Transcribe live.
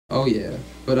Oh yeah,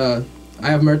 but I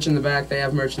have merch in the back. They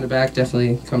have merch in the back.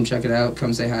 Definitely come check it out.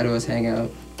 Come say hi to us. Hang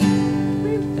out.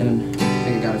 And I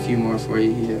think I got a few more for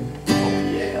you here. Oh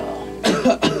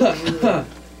yeah.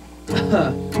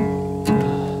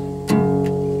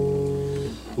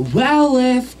 Well,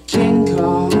 if King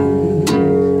Kong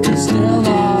is still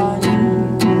on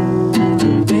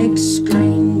the big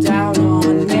screen down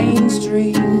on Main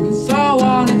Street, throw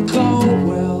on a coat,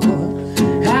 we'll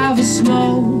have a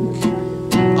smoke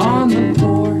on the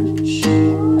porch.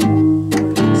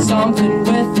 Something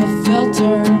with a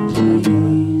filter,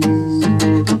 please.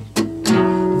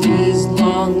 These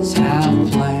lungs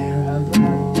have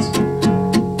plans,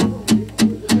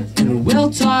 and we'll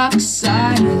talk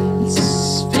science,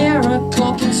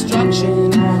 spherical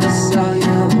construction on a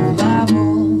cellular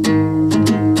level.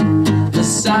 The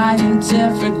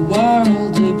scientific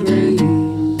world agrees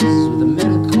with the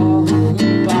medical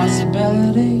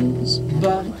possibilities,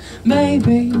 but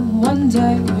maybe one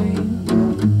day we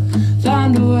will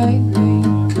find a way we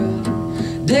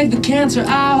could dig the cancer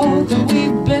out that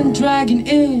we've been dragging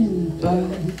in. But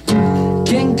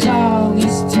King Kong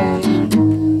is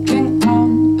taking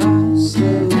on us, the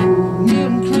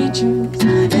mutant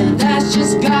creatures, and that's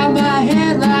just got my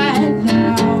head right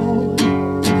now.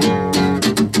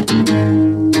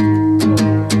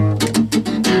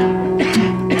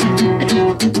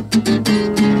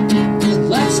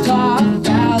 Let's talk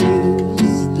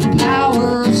values, the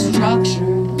power of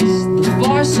structures, the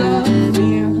force of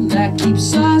fear that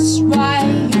keeps us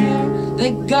right here.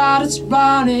 They got us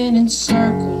running in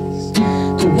circles,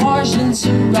 coercion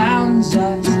surrounds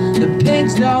us, the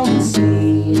pigs don't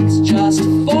see, it's just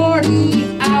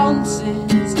 40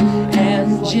 ounces,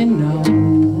 and you know,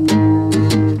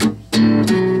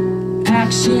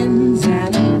 actions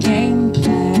and a game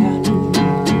plan.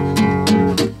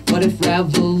 But if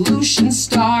revolution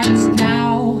starts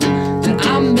now, then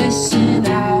I'm missing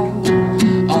out.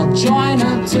 I'll join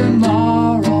up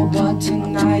tomorrow, but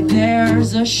tonight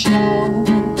there's a show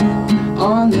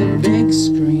on the big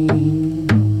screen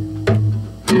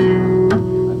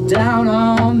down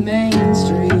on Main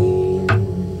Street.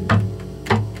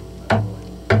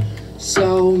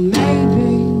 So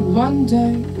maybe one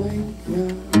day we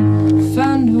will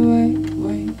find a way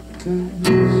we could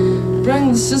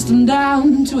bring the system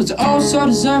down to its oh so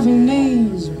deserving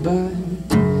knees. But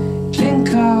King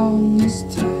Kong is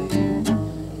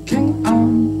taking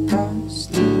on us,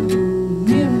 the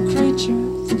mutant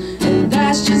creatures, and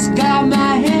that's just got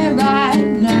my head right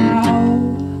now.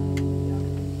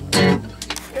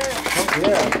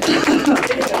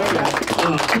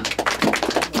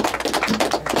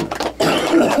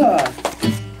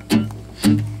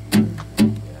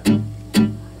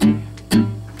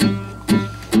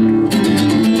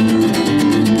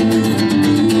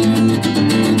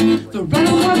 The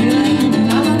running woman,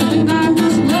 and I'm living I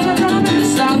was never gonna make the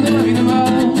sound that loving the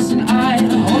most. And I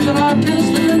hope that our pills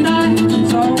for the night,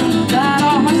 so that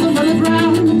our hearts will burn the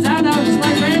ground down out just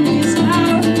like Randy's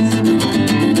house.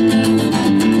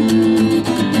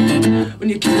 When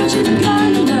you kiss the chicken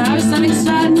gun, and I was standing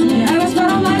sad, and you had us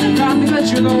not online and proud me that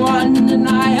you're the one. And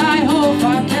I hope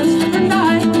our pills for the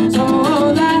night, so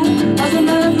that hearts will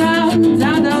burn the ground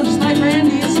down out just like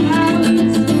Randy's house.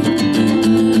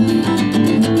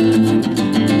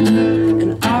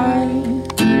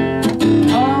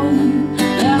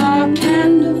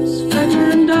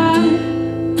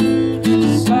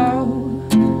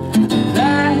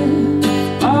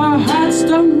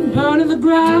 Burn to the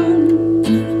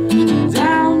ground,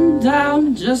 down,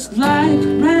 down, just like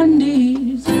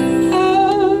Randy's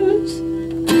house.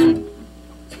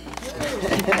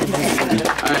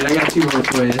 Alright, I got two more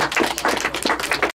for you.